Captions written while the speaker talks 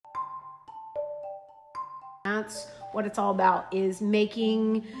That's what it's all about, is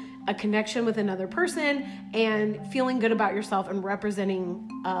making a connection with another person and feeling good about yourself and representing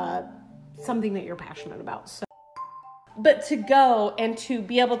something that you're passionate about. So, but to go and to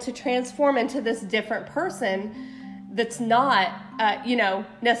be able to transform into this different person that's not,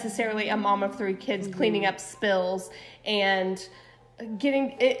 necessarily a mom of 3 kids cleaning up spills and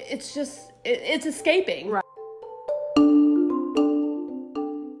getting, it's escaping. Right.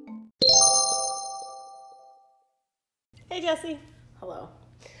 Hey, Jesse. Hello.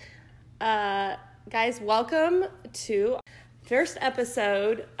 Guys, welcome to first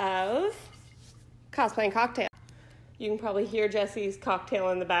episode of Cosplaying Cocktail. You can probably hear Jesse's cocktail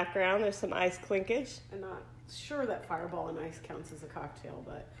in the background. There's some ice clinkage. I'm not sure that Fireball and Ice counts as a cocktail,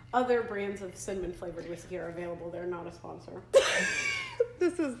 but other brands of cinnamon flavored whiskey are available. They're not a sponsor.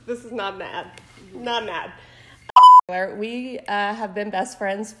 This is not an ad. Not an ad. We have been best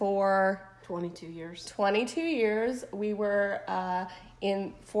friends for 22 years. 22 years. We were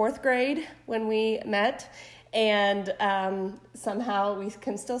in 4th grade when we met, and somehow we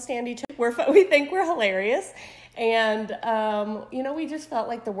can still stand each other. We think we're hilarious, and we just felt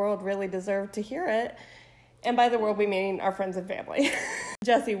like the world really deserved to hear it. And by the world, we mean our friends and family.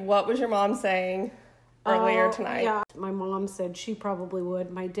 Jesse, what was your mom saying earlier tonight? Yeah, my mom said she probably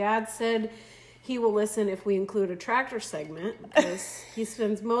would. My dad said he will listen if we include a tractor segment, because he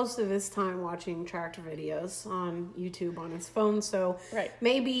spends most of his time watching tractor videos on YouTube on his phone. So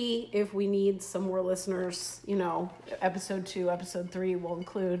maybe if we need some more listeners, episode 2, episode 3, we'll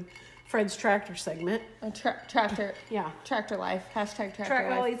include Fred's tractor segment. Tractor. Yeah. Tractor life. Hashtag tractor life.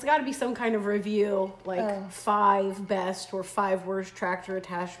 Well, it's got to be some kind of review, like 5 best or 5 worst tractor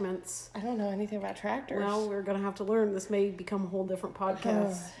attachments. I don't know anything about tractors. Well, we're going to have to learn. This may become a whole different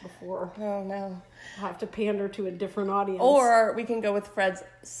podcast before. Oh, no. We'll have to pander to a different audience. Or we can go with Fred's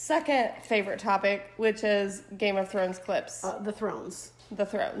second favorite topic, which is Game of Thrones clips. The Thrones. The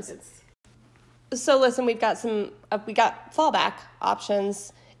Thrones. So listen, we got fallback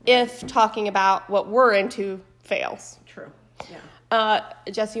options if talking about what we're into fails. True. Yeah.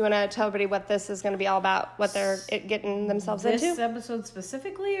 Jesse, you want to tell everybody what this is going to be all about, what they're getting themselves into? This episode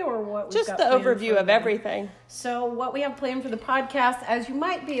specifically, or what we've just got the planned overview of everything. So what we have planned for the podcast, as you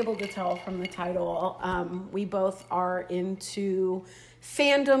might be able to tell from the title, we both are into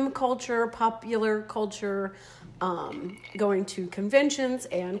fandom culture, popular culture, going to conventions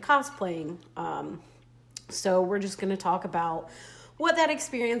and cosplaying. So we're just going to talk about what that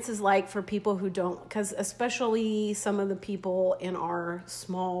experience is like for people who don't, because especially some of the people in our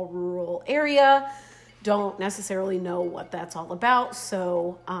small rural area don't necessarily know what that's all about.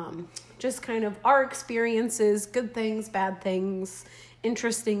 So just kind of our experiences, good things, bad things,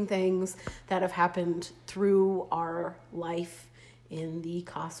 interesting things that have happened through our life in the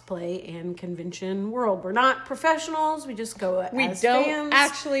cosplay and convention world. We're not professionals. We just go as fans. We don't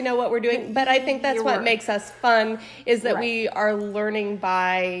actually know what we're doing, but I think that's what makes us fun, is that we are learning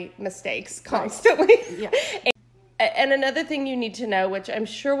by mistakes constantly. Yeah. And another thing you need to know, which I'm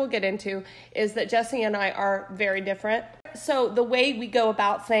sure we'll get into, is that Jesse and I are very different. So the way we go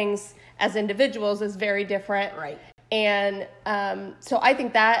about things as individuals is very different. Right. And so I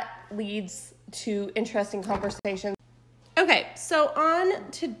think that leads to interesting conversations. Okay, so on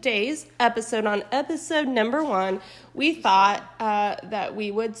today's episode, on episode number 1, we thought that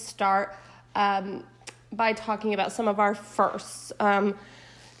we would start by talking about some of our firsts.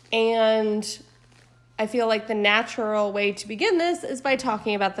 And I feel like the natural way to begin this is by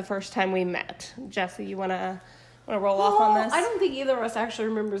talking about the first time we met. Jesse, you want to roll off on this? I don't think either of us actually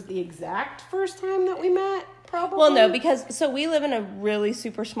remembers the exact first time that we met. Probably. Well, no, because we live in a really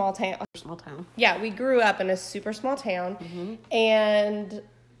super small town. Small town. Yeah, we grew up in a super small town. Mm-hmm. And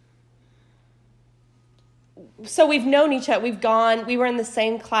so we've known each other. We were in the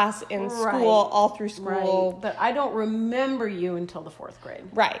same class in school, all through school. Right. But I don't remember you until the 4th grade.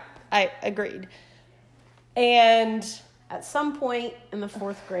 Right. I agreed. And at some point in the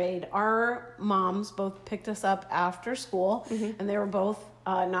 4th grade, our moms both picked us up after school, and they were both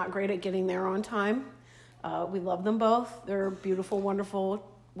not great at getting there on time. We love them both. They're beautiful, wonderful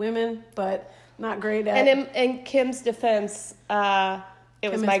women, but not great at... And in Kim's defense,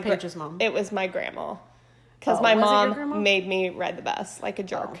 it was Paige's mom. It was my grandma. Because my mom made me ride the bus like a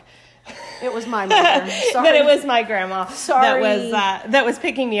jerk. Oh. It was my mother. Sorry. But it was my grandma. Sorry. That was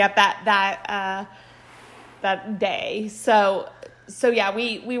picking me up that day. So yeah,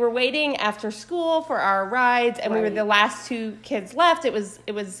 we were waiting after school for our rides, and we were the last 2 kids left. It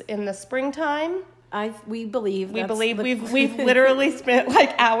was in the springtime. We believe we've literally spent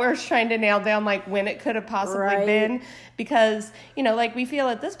like hours trying to nail down like when it could have possibly been, because we feel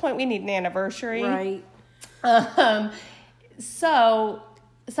at this point we need an anniversary. Right. So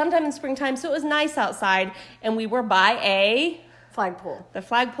sometime in springtime, so it was nice outside, and we were by the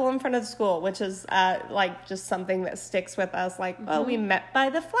flagpole in front of the school, which is like just something that sticks with us. Like, oh, we met by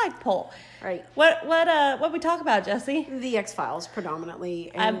the flagpole. Right. What we talk about, Jesse? The X-Files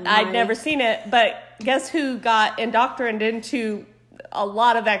predominantly. I'd never seen it, but guess who got indoctrinated into a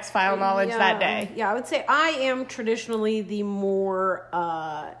lot of X-File knowledge that day? Yeah, I would say I am traditionally the more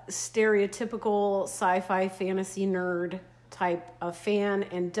stereotypical sci-fi fantasy nerd type of fan,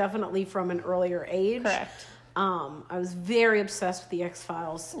 and definitely from an earlier age. Correct. I was very obsessed with the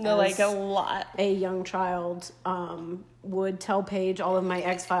X-Files. No, like a lot. A young child would tell Paige all of my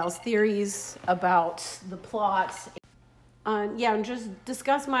X-Files theories about the plot. And just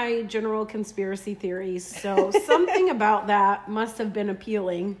discuss my general conspiracy theories. So something about that must have been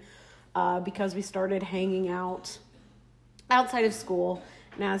appealing because we started hanging out outside of school.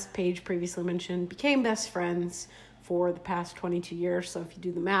 And as Paige previously mentioned, became best friends for the past 22 years. So if you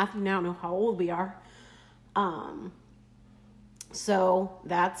do the math, you now know how old we are. So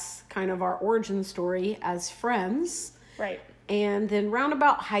that's kind of our origin story as friends. Right. And then round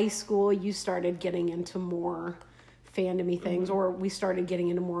about high school, you started getting into more fandom-y things, or we started getting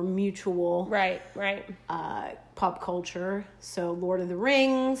into more mutual right. Pop culture. So Lord of the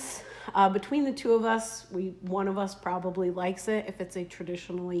Rings, between the two of us, one of us probably likes it if it's a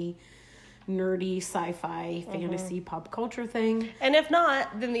traditionally nerdy sci-fi fantasy pop culture thing. And if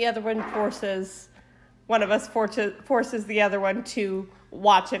not, then the other one forces the other one to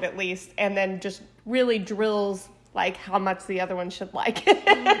watch it at least, and then just really drills like how much the other one should like it.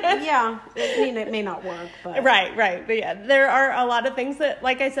 Yeah, I mean, it may not work, but right. But yeah, there are a lot of things that,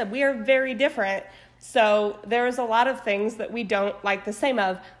 like I said, we are very different. So there's a lot of things that we don't like the same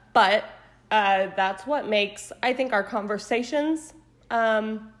of, but that's what makes, I think, our conversations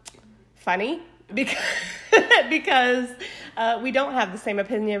funny, because we don't have the same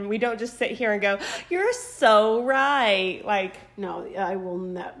opinion. We don't just sit here and go, "You're so right." Like, no, I will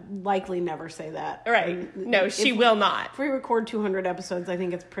likely never say that. Right? No, she will not. If we record 200 episodes, I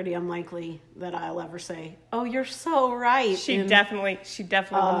think it's pretty unlikely that I'll ever say, "Oh, you're so right." She definitely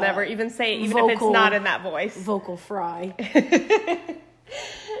will never even say it, even if it's not in that voice. Vocal fry.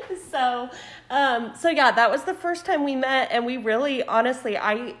 So yeah, that was the first time we met, and we really, honestly,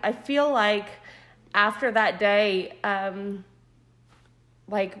 I feel like after that day,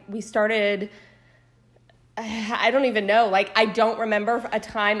 like we started, I don't even know, like I don't remember a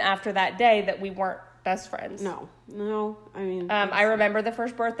time after that day that we weren't best friends. No, I mean, I remember the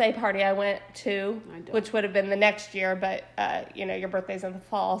first birthday party I went to, which would have been the next year, but your birthday's in the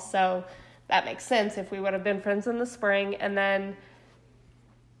fall, so that makes sense if we would have been friends in the spring. And then,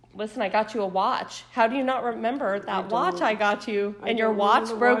 listen, I got you a watch. How do you not remember that watch I got you? And your watch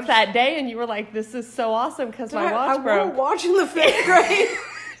broke that day, and you were like, "This is so awesome because my watch broke." I wore a watch in the 5th grade.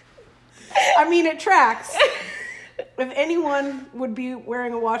 I mean, it tracks. If anyone would be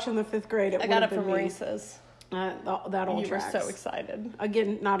wearing a watch in the 5th grade, I got it from Reese's. That all tracks. You were so excited.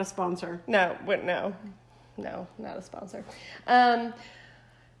 Again, not a sponsor. No, not a sponsor.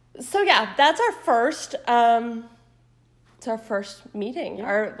 So yeah, that's our first. It's our first meeting,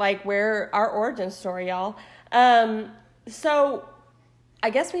 our origin story, y'all. So I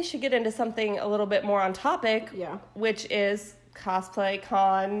guess we should get into something a little bit more on topic, which is cosplay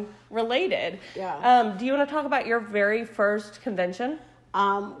con related. Yeah. Do you want to talk about your very first convention?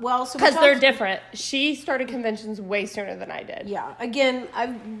 Because they're different. She started conventions way sooner than I did. Yeah. Again,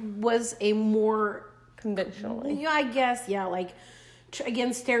 I was a more conventionally. Yeah, I guess. Yeah, like. Again,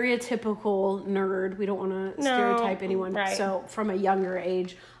 stereotypical nerd. We don't want to stereotype anyone. Right. So from a younger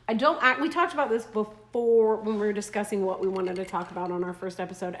age, we talked about this before when we were discussing what we wanted to talk about on our first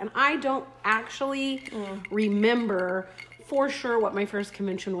episode. And I don't actually remember for sure what my first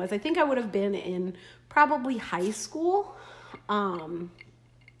convention was. I think I would have been in probably high school.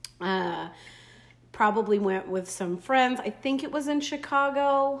 Probably went with some friends. I think it was in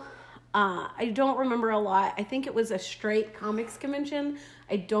Chicago. I don't remember a lot. I think it was a straight comics convention.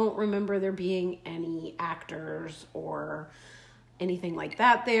 I don't remember there being any actors or anything like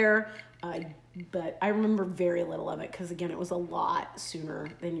that there. But I remember very little of it because, again, it was a lot sooner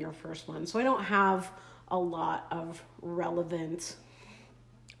than your first one. So I don't have a lot of relevant...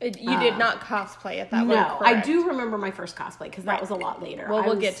 You did not cosplay at that one, No, correct? I do remember my first cosplay because that was a lot later. Well,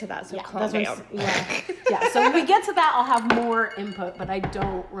 we'll get to that, so calm down. So when we get to that, I'll have more input, but I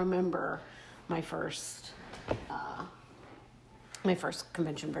don't remember my first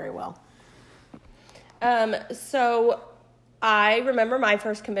convention very well. So I remember my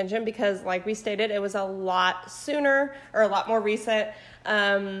first convention because, like we stated, it was a lot sooner or a lot more recent.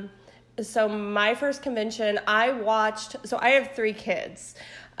 So my first convention, I have 3 kids.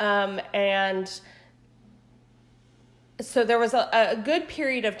 And so there was a good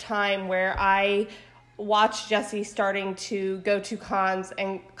period of time where I watched Jesse starting to go to cons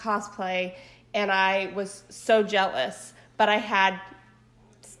and cosplay, and I was so jealous. But I had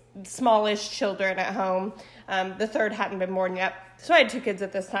smallish children at home. The third hadn't been born yet. So I had 2 kids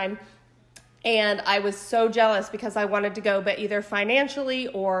at this time. And I was so jealous because I wanted to go, but either financially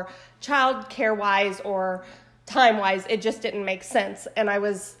or child care wise or time wise, it just didn't make sense. And I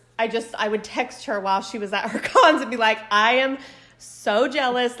would text her while she was at her cons and be like, I am so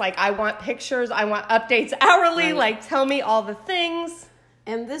jealous. Like, I want pictures. I want updates hourly. Right. Like, tell me all the things.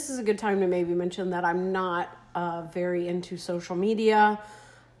 And this is a good time to maybe mention that I'm not very into social media.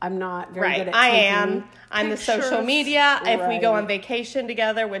 I'm not very good at taking I'm pictures. the social media. If we go Right. on vacation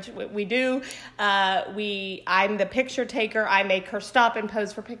together, which we do, I'm the picture taker. I make her stop and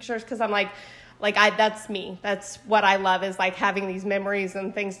pose for pictures because I'm that's me. That's what I love, is like having these memories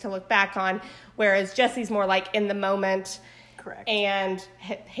and things to look back on. Whereas Jesse's more like in the moment. Correct. And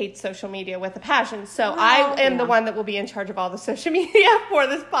hates social media with a passion. So I am the one that will be in charge of all the social media for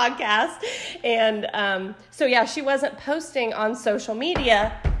this podcast. And so yeah, she wasn't posting on social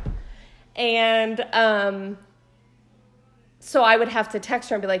media. And so I would have to text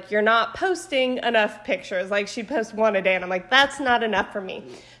her and be like, you're not posting enough pictures. Like, she'd post 1 a day. And I'm like, that's not enough for me.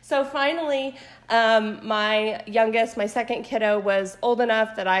 So finally, my youngest, my second kiddo, was old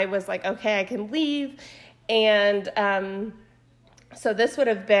enough that I was like, okay, I can leave. And so this would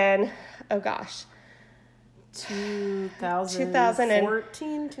have been, 2014,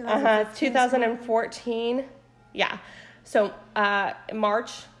 2014. Yeah. So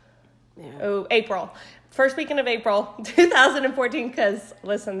April. First weekend of April, 2014, because,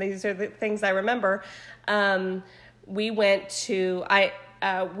 listen, these are the things I remember. We went to,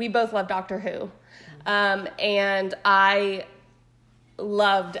 we both love Doctor Who. And I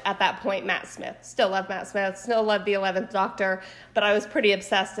loved at that point Matt Smith. Still love Matt Smith. Still love the 11th Doctor. But I was pretty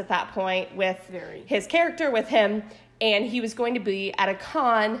obsessed at that point with his character, with him. And he was going to be at a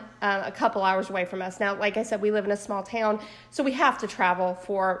con a couple hours away from us. Now, like I said, we live in a small town, so we have to travel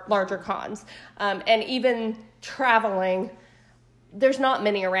for larger cons. And even traveling, there's not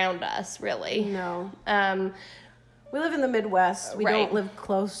many around us, really. No. We live in the Midwest. We don't live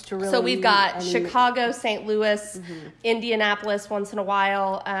close to really. So we've got Chicago, St. Louis, Indianapolis once in a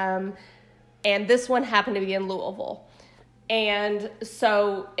while. And this one happened to be in Louisville. And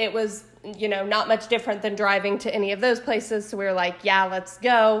so it was, not much different than driving to any of those places. So we were like, yeah, let's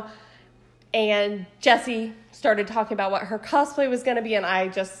go. And Jessie started talking about what her cosplay was going to be. And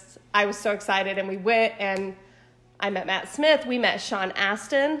I was so excited. And we went, and I met Matt Smith. We met Sean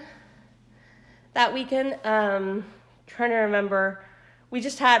Astin that weekend. Trying to remember. We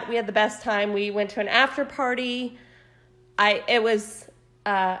had the best time. We went to an after party. It was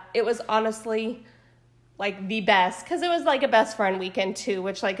honestly like the best, because it was like a best friend weekend too,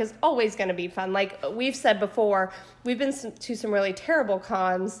 which like is always going to be fun. Like we've said before, we've been to some really terrible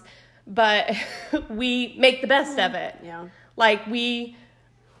cons, but we make the best of it. Yeah. Like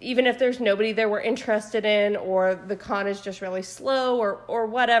even if there's nobody there we're interested in, or the con is just really slow or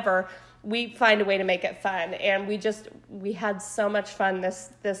whatever, we find a way to make it fun. And we had so much fun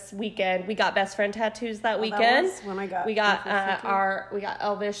this weekend. We got best friend tattoos that weekend. That was when I got we got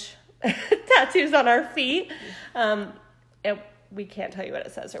Elvish tattoos on our feet. We can't tell you what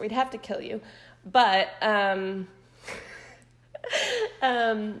it says, or we'd have to kill you. But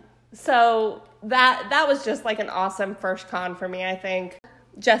so that was just like an awesome first con for me, I think.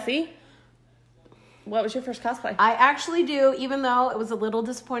 Jessie, what was your first cosplay? I actually do, even though it was a little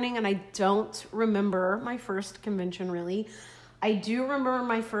disappointing and I don't remember my first convention really. I do remember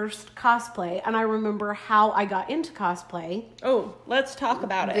my first cosplay, and I remember how I got into cosplay. Oh, let's talk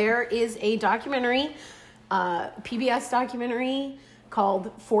about it. There is a documentary, PBS documentary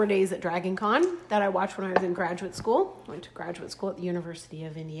called 4 Days at Dragon Con that I watched when I was in graduate school. I went to graduate school at the University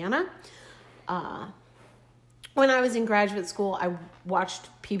of Indiana. When I was in graduate school, I watched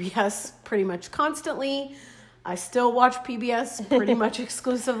PBS pretty much constantly. I still watch PBS pretty much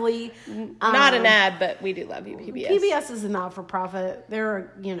exclusively. Not an ad, but we do love you, PBS. PBS is a not-for-profit.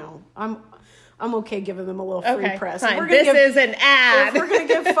 They're, I'm okay giving them a little free press. Fine. This is an ad. If we're going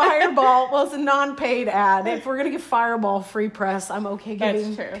to give Fireball, well, it's a non-paid ad. If we're going to give Fireball free press, I'm okay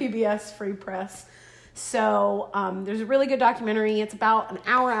giving PBS free press. So there's a really good documentary. It's about an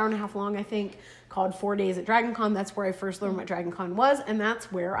hour and a half long, I think, called 4 Days at Dragon Con. That's where I first learned what Dragon Con was, and that's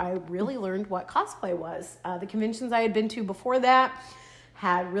where I really learned what cosplay was. The conventions I had been to before that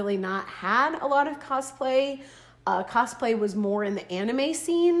had really not had a lot of cosplay. Cosplay was more in the anime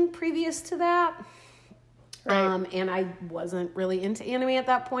scene previous to that. Right. And I wasn't really into anime at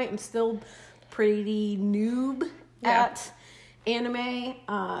that point. I'm still pretty noob at anime.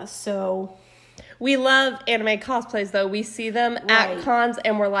 So we love anime cosplays, though. We see them Right. at cons,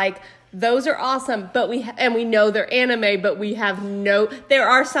 and we're like, those are awesome. But we know they're anime, but we have there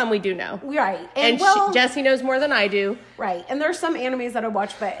are some we do know. right. And Jessie knows more than I do. Right. And there's some animes that I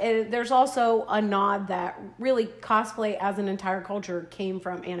watch, but there's also a nod that really cosplay as an entire culture came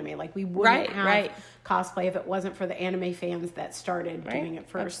from anime. Like, we wouldn't have cosplay if it wasn't for the anime fans that started doing it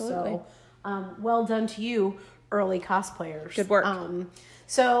first. Absolutely. So, well done to you, early cosplayers. Good work.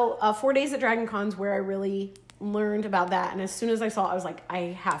 4 days at Dragon Con's where I really learned about that. And as soon as I saw it, I was like,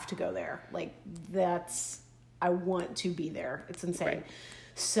 I have to go there. Like, I want to be there. It's insane. Right.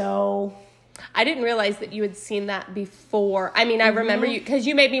 So I didn't realize that you had seen that before. I mean, I remember you, because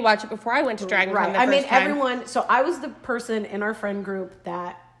you made me watch it before I went to Dragon Con the first I made time. everyone, so I was the person in our friend group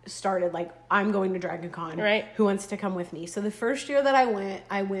that started, like, I'm going to Dragon Con. Right. Who wants to come with me? So the first year that I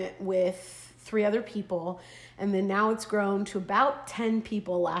went with 3 other people. And then now it's grown to about 10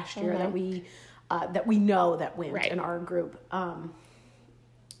 people last year that we know that went in our group.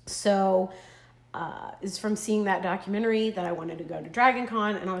 Is from seeing that documentary that I wanted to go to Dragon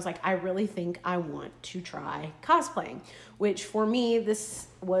Con, and I was like, I really think I want to try cosplaying, which for me, this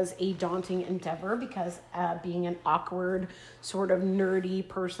was a daunting endeavor because being an awkward, sort of nerdy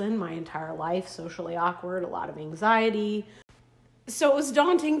person my entire life, socially awkward, a lot of anxiety. So it was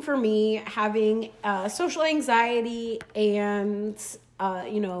daunting for me having social anxiety and,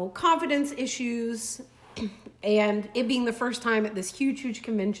 confidence issues, and it being the first time at this huge, huge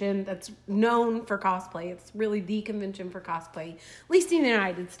convention that's known for cosplay. It's really the convention for cosplay, at least in the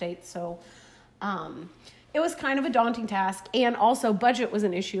United States. So it was kind of a daunting task. And also budget was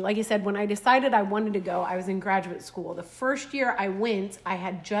an issue. Like I said, when I decided I wanted to go, I was in graduate school. The first year I went, I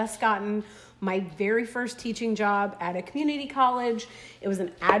had just gotten my very first teaching job at a community college. It was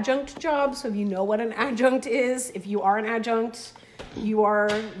an adjunct job. So if you know what an adjunct is, if you are an adjunct, you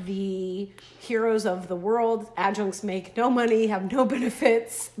are the heroes of the world. Adjuncts make no money, have no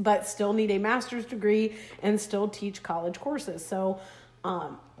benefits, but still need a master's degree and still teach college courses. So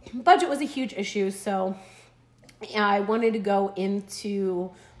budget was a huge issue. So I wanted to go into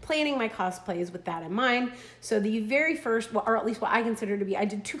planning my cosplays with that in mind. So the very first, or at least what I consider to be, I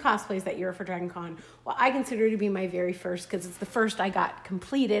did 2 cosplays that year for Dragon Con. What I consider to be my very first, because it's the first I got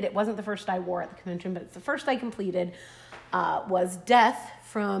completed. It wasn't the first I wore at the convention, but it's the first I completed, was Death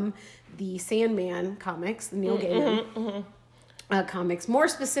from the Sandman comics, the Neil Gaiman comics. More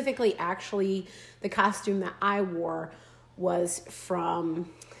specifically, actually, the costume that I wore was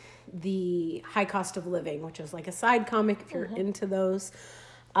from the High Cost of Living, which is like a side comic if you're into those.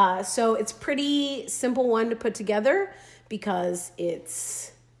 So it's pretty simple one to put together because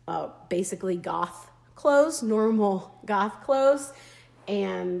it's basically goth clothes, normal goth clothes,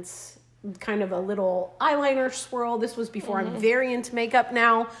 and kind of a little eyeliner swirl. This was before I'm very into makeup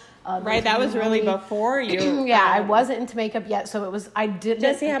now. Right, that was really before you. Yeah, I wasn't into makeup yet, so it was. I didn't.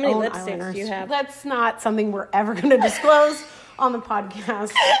 Jessie, how many own lipsticks eyeliners. do you have? That's not something we're ever going to disclose on the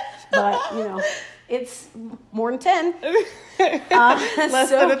podcast, but it's more than 10. Less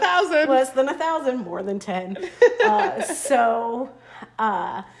than 1,000. Less than 1,000. More than 10.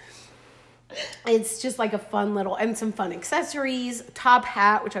 It's just like a fun little, and some fun accessories, top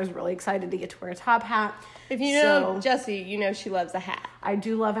hat, which I was really excited to get to wear a top hat. If you know Jessie, you know she loves a hat. I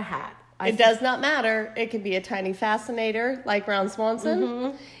do love a hat. It does not matter. It can be a tiny fascinator like Ron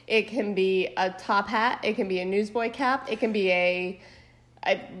Swanson. It can be a top hat. It can be a newsboy cap. It can be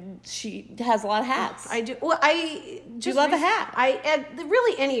she has a lot of hats. I do. Well, I just love a hat.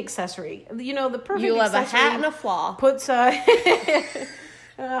 Really any accessory. The perfect. You love accessory a hat and a flaw. Puts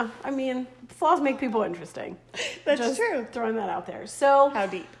flaws make people interesting. That's just true. Throwing that out there. So how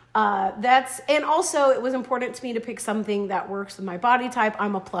deep? And also it was important to me to pick something that works with my body type.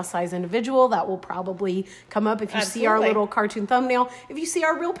 I'm a plus size individual. That will probably come up if you see our little cartoon thumbnail. If you see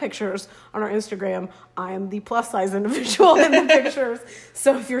our real pictures on our Instagram, I am the plus size individual in the pictures.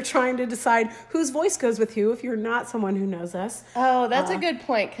 So if you're trying to decide whose voice goes with who, if you're not someone who knows us. Oh, that's a good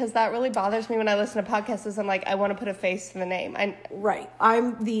point, because that really bothers me when I listen to podcasts. Is I'm like, I want to put a face to the name. Right.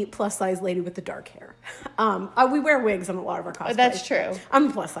 I'm the plus size lady with the dark hair. We wear wigs on a lot of our cosplays. That's true. I'm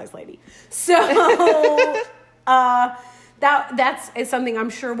a plus size lady. So that's something I'm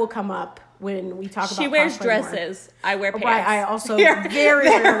sure will come up when we talk about. She wears cosplay dresses. More. I wear pants. Right. I also very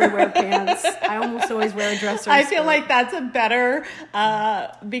rarely wear pants. I almost always wear a dress or a I feel skirt. like that's a better,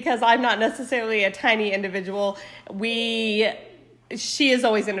 because I'm not necessarily a tiny individual. she is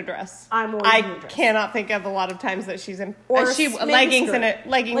always in a dress. I'm always in a dress. I cannot think of a lot of times that she's in or leggings in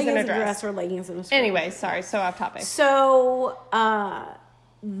a dress. Or leggings in a skirt. Anyway, sorry, so off topic. So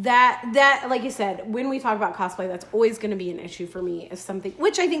that like you said, when we talk about cosplay, that's always going to be an issue for me. Is something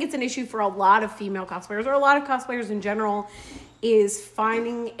which I think it's an issue for a lot of female cosplayers or a lot of cosplayers in general, is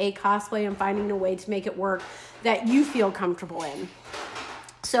finding a cosplay and finding a way to make it work that you feel comfortable in.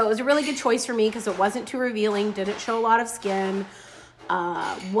 So it was a really good choice for me because it wasn't too revealing, didn't show a lot of skin,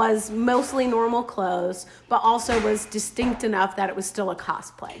 was mostly normal clothes, but also was distinct enough that it was still a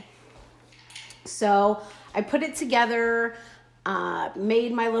cosplay. So I put it together,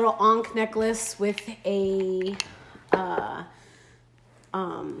 made my little Ankh necklace with a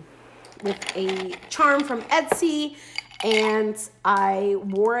charm from Etsy, and I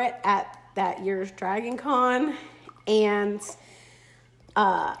wore it at that year's Dragon Con, and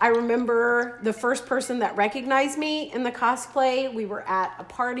I remember the first person that recognized me in the cosplay, we were at a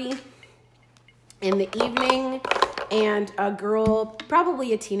party in the evening, and a girl,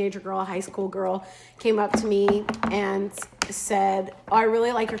 probably a teenager girl, a high school girl, came up to me and said, "Oh, I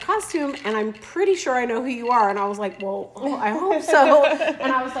really like your costume, and I'm pretty sure I know who you are." And I was like, "Well, I hope so."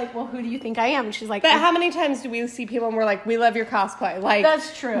 And I was like, "Well, who do you think I am?" And she's like, "But how many times do we see people and we're like, we love your cosplay?" Like,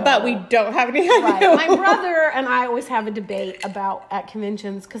 that's true, but we don't have any idea. Right. My brother and I always have a debate about at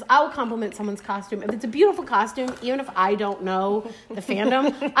conventions, because I will compliment someone's costume if it's a beautiful costume, even if I don't know the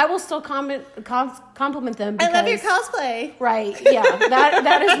fandom. I will still compliment them. Because, I love your cosplay. Right? Yeah,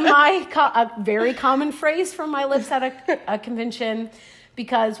 that is a very common phrase from my lips at a convention,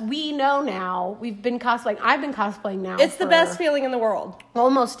 because we know now, we've been cosplaying. I've been cosplaying now. It's the best feeling in the world.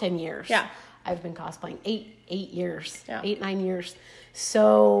 Almost 10 years. Yeah. I've been cosplaying 8 years, yeah. 9 years.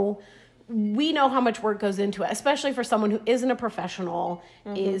 So we know how much work goes into it, especially for someone who isn't a professional,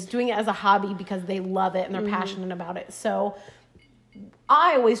 is doing it as a hobby because they love it and they're passionate about it. So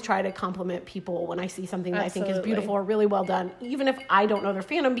I always try to compliment people when I see something that I think is beautiful or really well done, even if I don't know their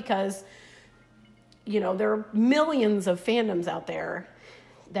fandom, because there are millions of fandoms out there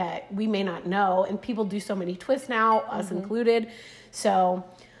that we may not know, and people do so many twists now, us included. So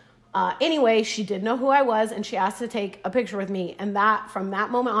anyway, she did know who I was, and she asked to take a picture with me. And from that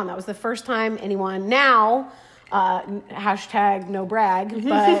moment on, that was the first time anyone now, hashtag no brag,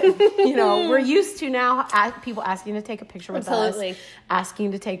 but we're used to now people asking to take a picture with us,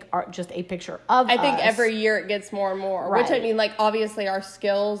 asking to take just a picture of us. I think every year it gets more and more, right. Which I mean, like, obviously our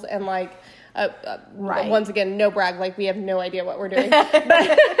skills and like, right. Once again, no brag, like we have no idea what we're doing,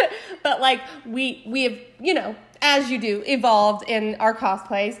 but like we have, as you do, evolved in our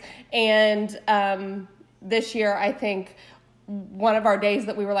cosplays. And this year, I think one of our days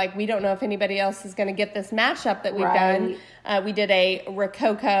that we were like, we don't know if anybody else is going to get this mashup that we've done. We did a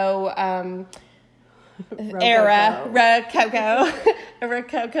Rococo era, a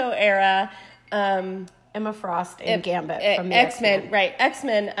Rococo era. Emma Frost and Gambit from the X-Men, right?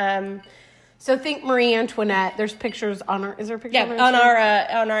 X-Men. So think Marie Antoinette. There's pictures on our. Is there a picture? Yeah, on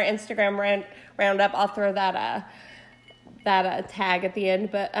our Instagram roundup. I'll throw that tag at the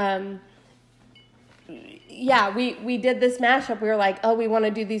end. But yeah, we did this mashup. We were like, oh, we want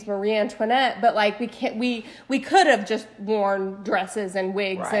to do these Marie Antoinette, but like we can't. We could have just worn dresses and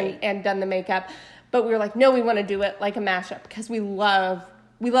wigs and done the makeup, but we were like, no, we want to do it like a mashup because we love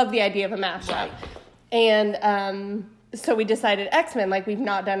the idea of a mashup. Right. And so we decided X-Men, like we've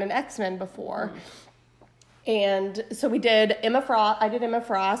not done an X-Men before. And so we did Emma Frost. I did Emma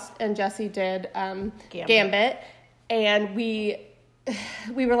Frost, and Jessie did Gambit. And we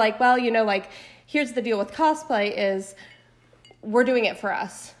were like, well, like, here's the deal with cosplay is we're doing it for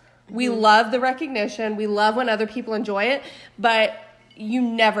us. We love the recognition. We love when other people enjoy it, but you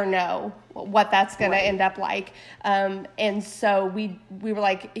never know what that's going to end up like. And so we were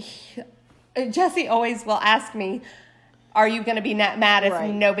like, Jessie always will ask me, are you going to be mad if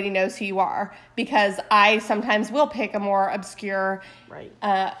nobody knows who you are? Because I sometimes will pick a more obscure... Right.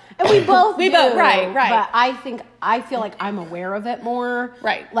 And we both do. Right. But I feel like I'm aware of it more.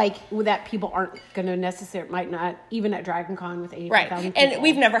 Right. Like, that people aren't going to might not, even at Dragon Con with 85,000 people. And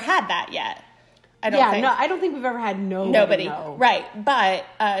we've never had that yet. I don't think we've ever had nobody know. Right. But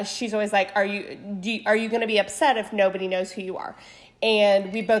she's always like, are you going to be upset if nobody knows who you are?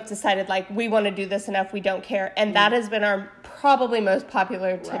 And we both decided, like, we want to do this enough. We don't care. And that has been our probably most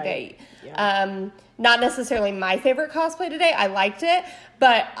popular to date. Yeah. Not necessarily my favorite cosplay today. I liked it.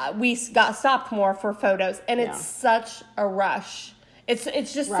 But we got stopped more for photos. And it's such a rush.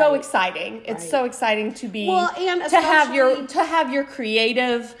 It's just so exciting. It's so exciting to be... Well, and to have your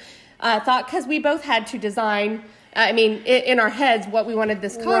creative thought. Because we both had to design... I mean, in our heads, what we wanted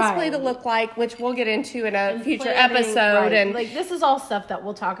this cosplay Right. to look like, which we'll get into in a future Planning, episode. right. And like this is all stuff that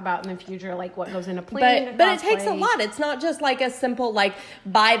we'll talk about in the future, like what goes into planning. but it takes a lot. It's not just like a simple like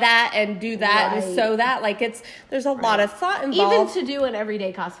buy that and do that and Right. sew that. Like there's a lot of thought involved. Even to do an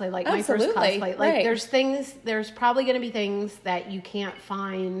everyday cosplay, like my first Absolutely. cosplay, like Right. there's probably going to be things that you can't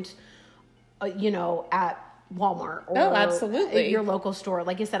find, at Walmart or absolutely. your local store.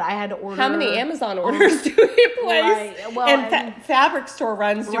 Like I said, I had to order. How many Amazon orders do we place? Right. Well, and fabric store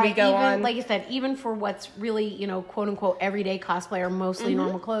runs do we Right, go even, on? Like I said, even for what's really, quote unquote, everyday cosplay or mostly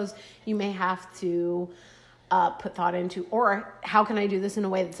normal clothes, you may have to put thought into, or how can I do this in a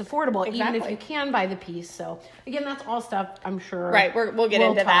way that's affordable, even if Exactly. you can buy the piece. So again, that's all stuff I'm sure. Right, we'll get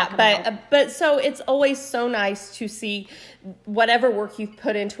into talk that. about. But so it's always so nice to see whatever work you've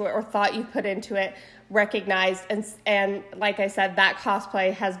put into it or thought you've put into it recognized, and like I said, that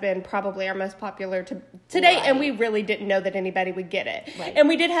cosplay has been probably our most popular today, Right. and we really didn't know that anybody would get it. Right. And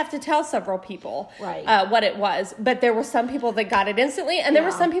we did have to tell several people Right. what it was, but there were some people that got it instantly, and there were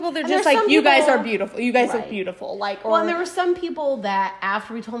Yeah. some people that And just there's like, some you guys people- are beautiful, you guys Right. are beautiful, like, Well, and there were some people that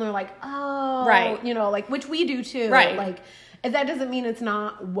after we told them, they're like, oh, Right. like, which we do too. Right. Like, that doesn't mean it's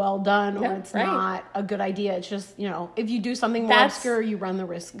not well done or Yeah, it's right. not a good idea. It's just, if you do something more That's- obscure, you run the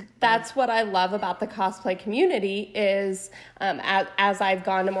risk. That's what I love about the cosplay community is as I've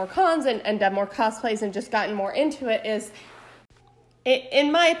gone to more cons and done more cosplays and just gotten more into it is,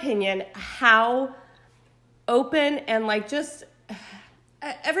 in my opinion, how open and like just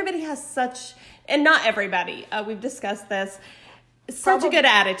everybody has such, and not everybody, we've discussed this, such a good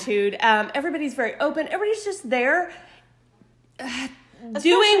attitude. Everybody's very open. Everybody's just there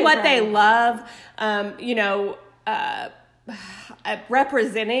doing what they love,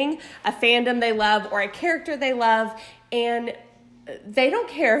 representing a fandom they love or a character they love, and they don't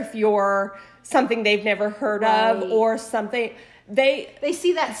care if you're something they've never heard of Right. or something they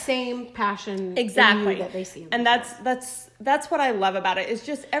see that same passion exactly in you that they see in and them. that's what I love about it. It's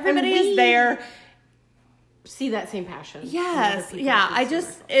just everybody we is there. See that same passion. in other Yes, people yeah. that I we see.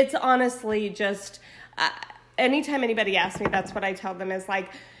 just, it's honestly just, anytime anybody asks me, that's what I tell them is like,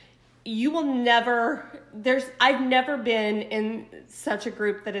 you will never, I've never been in such a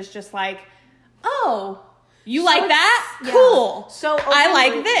group that is just like, oh, you like that? yeah. Cool. So I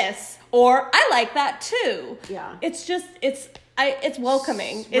like open-minded. this, or I like that too. Yeah. It's just, it's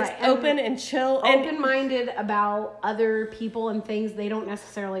welcoming. It's Right, and open and chill. And open-minded about other people and things they don't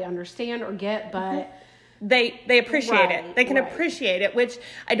necessarily understand or get, but they appreciate it. Right, They can right. appreciate it, which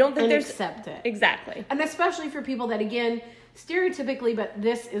I don't think and there's accept it. exactly. And especially for people that, again, stereotypically, but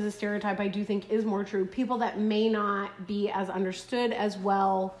this is a stereotype I do think is more true, people that may not be as understood as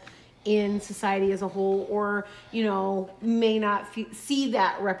well in society as a whole, or, may not see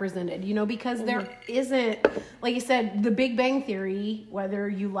that represented, because there isn't, like I said, the Big Bang Theory, whether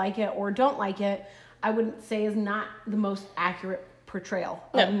you like it or don't like it, I wouldn't say is not the most accurate portrayal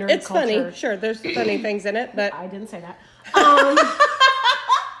of nerd It's culture. funny. Sure, there's funny things in it, but I didn't say that.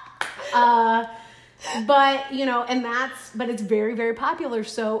 But, but it's very, very popular.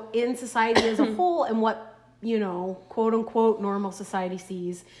 So in society as a whole and what, quote unquote, normal society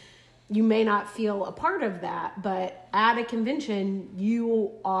sees, you may not feel a part of that, but at a convention,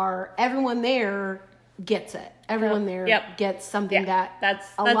 everyone there gets it. Everyone there gets something that that's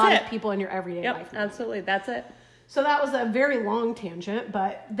a lot it. of people in your everyday life know. absolutely. That's it. So that was a very long tangent,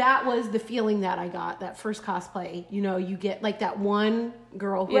 but that was the feeling that I got, that first cosplay. You get like that one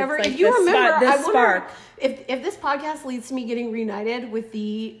girl, whoever, like if you this remember, this I wonder spark. if this podcast leads to me getting reunited with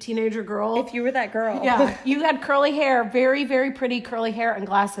the teenager girl. If you were that girl. Yeah, you had curly hair, very, very pretty curly hair and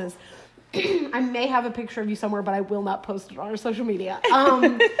glasses. I may have a picture of you somewhere, but I will not post it on our social media.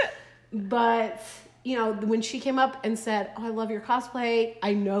 But, when she came up and said, oh, I love your cosplay.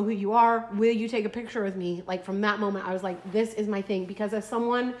 I know who you are. Will you take a picture with me? Like, from that moment, I was like, this is my thing. Because as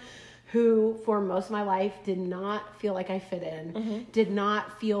someone who, for most of my life, did not feel like I fit in, did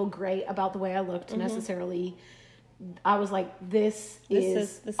not feel great about the way I looked necessarily, I was like, this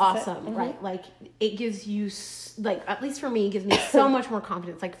is awesome, it. right? Like, it gives you, at least for me, it gives me so much more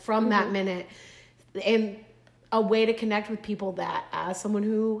confidence. Like, from that minute, and a way to connect with people that, as someone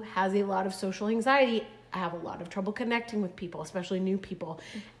who has a lot of social anxiety, I have a lot of trouble connecting with people, especially new people.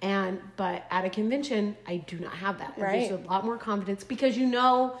 But at a convention, I do not have that. It gives you a lot more confidence because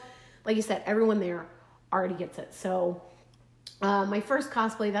like you said, everyone there already gets it. So my first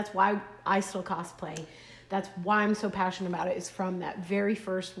cosplay, that's why I still cosplay. That's why I'm so passionate about it, is from that very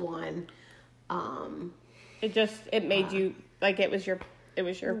first one. It made you like it was your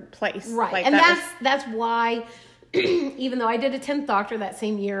place, right? Like, and that's why even though I did a 10th Doctor that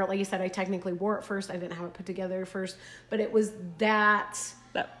same year, like you said, I technically wore it first. I didn't have it put together first, but it was that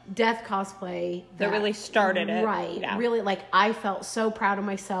death cosplay that really started it. Right. Yeah. Really, like, I felt so proud of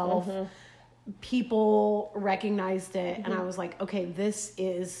myself. People recognized it, and I was like, okay, this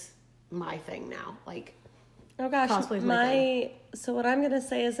is my thing now. Like, oh gosh, cosplay's my thing. So what I'm going to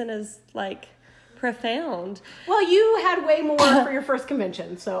say isn't as, like, profound. Well, you had way more for your first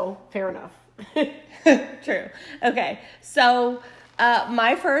convention, so fair enough. True. Okay. So,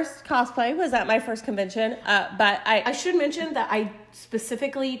 my first cosplay was at my first convention, but I should mention that I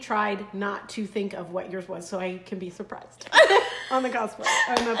specifically tried not to think of what yours was, so I can be surprised on the cosplay.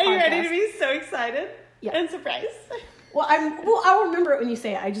 On the Are you ready podcast. to be so excited? Yeah. And surprised? Well, I'll remember it when you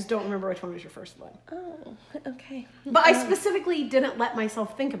say it. I just don't remember which one was your first one. Oh, okay. But I specifically didn't let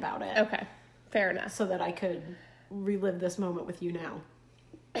myself think about it. Okay. Fair enough. So that I could relive this moment with you now.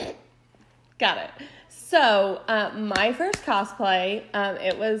 Got it. So, my first cosplay,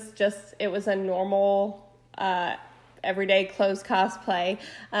 it was a normal, everyday clothes cosplay.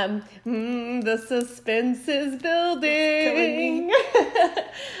 The suspense is building.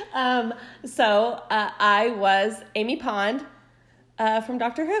 So, I was Amy Pond, from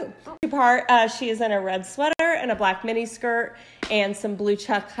Doctor Who. She is in a red sweater and a black mini skirt and some blue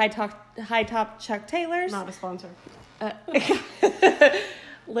high top Chuck Taylors. Not a sponsor.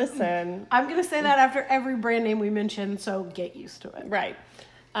 Listen. I'm going to say that after every brand name we mention, so get used to it. Right.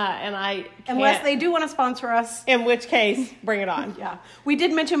 And I can't, Unless they do want to sponsor us. in which case, bring it on. Yeah. We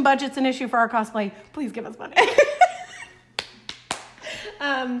did mention budget's an issue for our cosplay. Please give us money.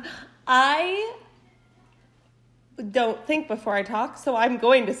 I don't think before I talk, so I'm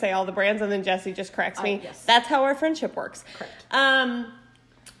going to say all the brands, and then Jessie just corrects me. Yes. That's how our friendship works. Correct.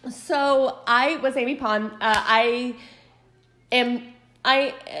 So I was Amy Pond. I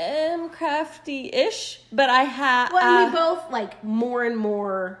am crafty-ish, but I have. Well, and we both, like, more and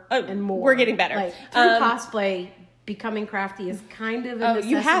more and more. We're getting better. Like, through cosplay, becoming crafty is kind of a necessity.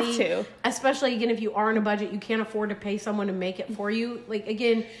 You have to. Especially, again, if you are on a budget, you can't afford to pay someone to make it for you. Like,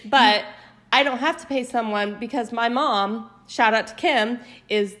 again. But I don't have to pay someone because my mom, shout out to Kim,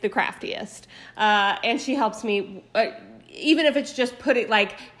 is the craftiest. And she helps me, even if it's just put it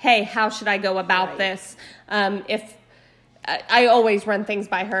like, hey, how should I go about this? If I always run things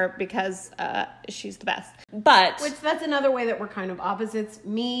by her because she's the best. But Which, that's another way that we're kind of opposites.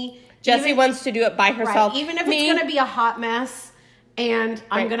 Jessie wants to do it by herself. Right, even if it's going to be a hot mess and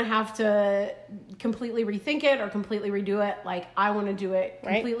I'm going to have to completely rethink it or completely redo it, like, I want to do it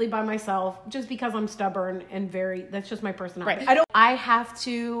completely by myself just because I'm stubborn and that's just my personality. Right. I have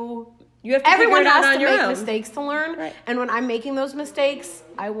to... You have to Everyone figure it out has on to your make own. mistakes to learn. Right. And when I'm making those mistakes,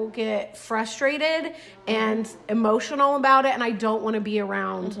 I will get frustrated and emotional about it. And I don't want to be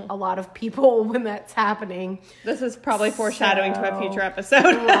around a lot of people when that's happening. This is probably foreshadowing to a future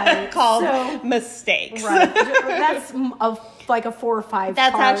episode called Mistakes. Right. That's like a 4 or 5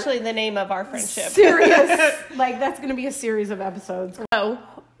 That's part actually the name of our friendship. serious. Like, that's going to be a series of episodes. So,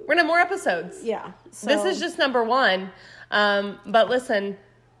 we're going to have more episodes. Yeah. So, This is just number 1. But listen,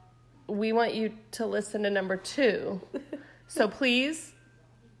 we want you to listen to number 2. So please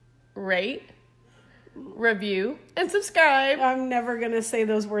rate, review, and subscribe. I'm never going to say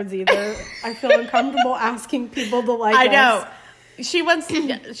those words either. I feel uncomfortable asking people to like us. I know.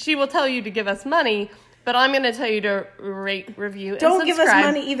 She will tell you to give us money, but I'm going to tell you to rate, review, and Don't subscribe. give us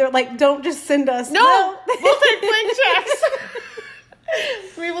money either. Like, don't just send us. No, we'll take blank checks.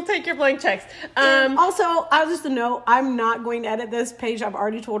 We will take your blank checks. Also, I'll just note, I'm not going to edit this page. I've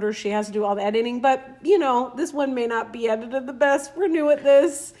already told her she has to do all the editing, but, you know, this one may not be edited the best. We're new at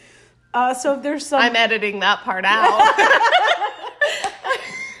this. So if there's some... I'm editing that part out.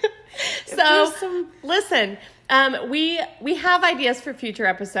 So, listen, we have ideas for future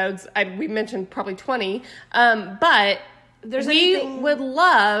episodes. We mentioned probably 20, but we would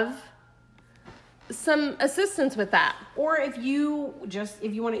love some assistance with that. Or if you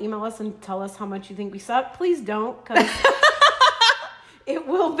want to email us and tell us how much you think we suck, please don't, because it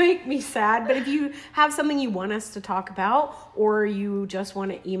will make me sad. But if you have something you want us to talk about, or you just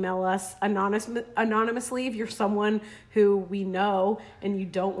want to email us anonymously, if you're someone who we know and you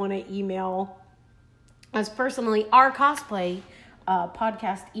don't want to email us personally, our cosplay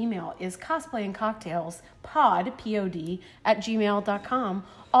podcast email is cosplayandcocktailspod, P-O-D, @gmail.com,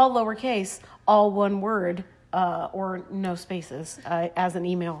 all lowercase, all one word, or no spaces, as an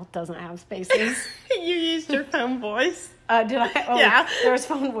email doesn't have spaces. You used your phone voice. Did I? Oh, Yeah. There's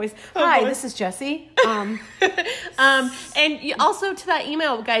phone voice. Phone Hi, voice. this is Jessie. And also to that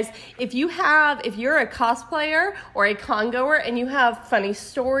email, guys, if you're a cosplayer or a con goer and you have funny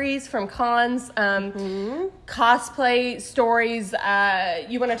stories from cons, cosplay stories,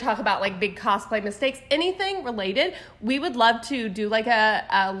 you want to talk about like big cosplay mistakes, anything related, we would love to do like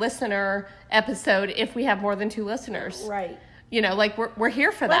a listener episode if we have more than 2 listeners. Right. You know, like we're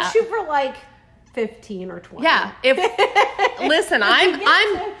here for Let's that. shoot for like 15 or 20. Yeah. Listen,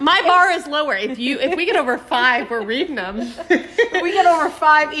 my bar is lower. If we get over 5, we're reading them. If we get over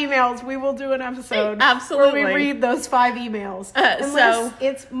 5 emails, we will do an episode. Absolutely. Where we read those 5 emails. So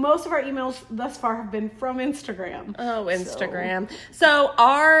it's most of our emails thus far have been from Instagram. Oh, Instagram. So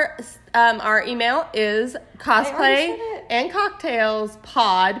our email is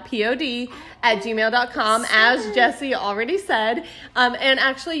cosplayandcocktailspod, POD, @gmail.com, as Jessie already said. And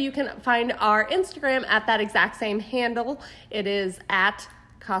actually, you can find our Instagram at that exact same handle. It is at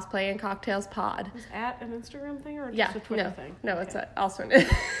cosplayandcocktailspod. Is at an Instagram thing or just a Twitter thing? No, okay. It's also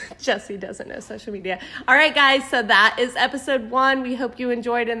Jessie doesn't know social media. All right, guys. So that is episode 1. We hope you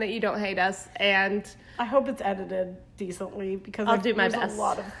enjoyed and that you don't hate us. And I hope it's edited decently because I'll do my best.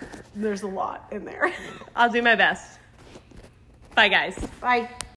 There's a lot in there. I'll do my best. Bye, guys. Bye.